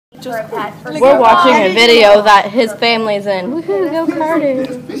We're watching a video that his family's in. Woohoo, go Carter.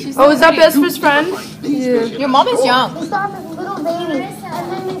 Oh, is that Best friend? Yeah. Your mom is young.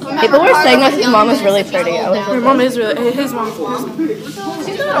 People were saying that his mom is really pretty. Your mom is really, his mom.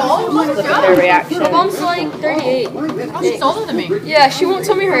 She's not old. Look at their reaction. My mom's like 38. Oh, she's older than me. Yeah, she won't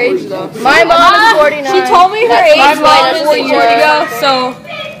tell me her age though. My mom is 49. She told me her age like 4 years ago, so.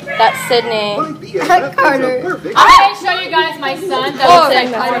 That's Sydney. Carter. I can show you guys my son.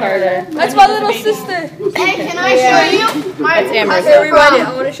 That's Carter. That's my little sister. Hey, can I show you? That's Amber's. Everybody,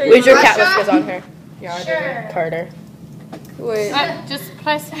 I want to show you. Where's your cat whiskers on her? Sure. Carter. Wait, Just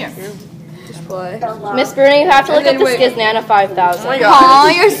press here. just play. Miss Bruni, you have to look And up the then wait. Skiznana 5000. Aw,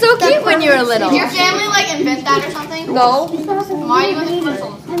 you're so cute when you were little. Did your family like invent that or something? No, Why are you in the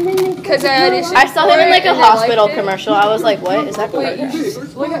commercials? because I auditioned. I saw him in like a for it and I hospital liked it. commercial. I was like, what? Is that Carter?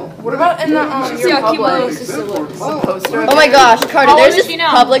 What about in the See your how cute my little Publix sister looks. poster? Oh my gosh, Carter, How there's old is this she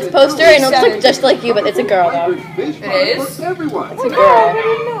now? Publix poster and it looks like just like you, but it's a girl though. It is? It's a girl.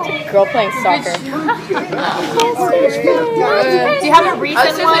 It's a girl playing soccer. Do you have a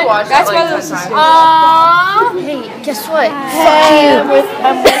recent one? That's my little sister. Aww. Hey, guess what? Hey, I'm with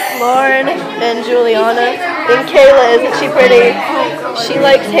Lauren and Juliana. And Kayla, isn't she pretty? She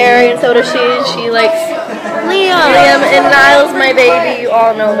likes Harry and so does she. She likes Liam and Niles, my baby. You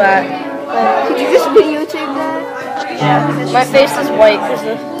all know that. Could you just videotape that? Yeah. My face is white because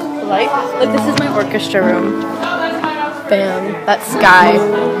of the light. Look, this is my orchestra room. Bam. That's Sky.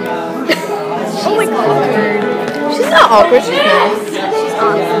 Oh my god. She's not awkward, she's nice. She's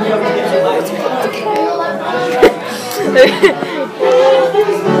awesome.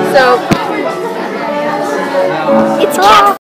 So, it's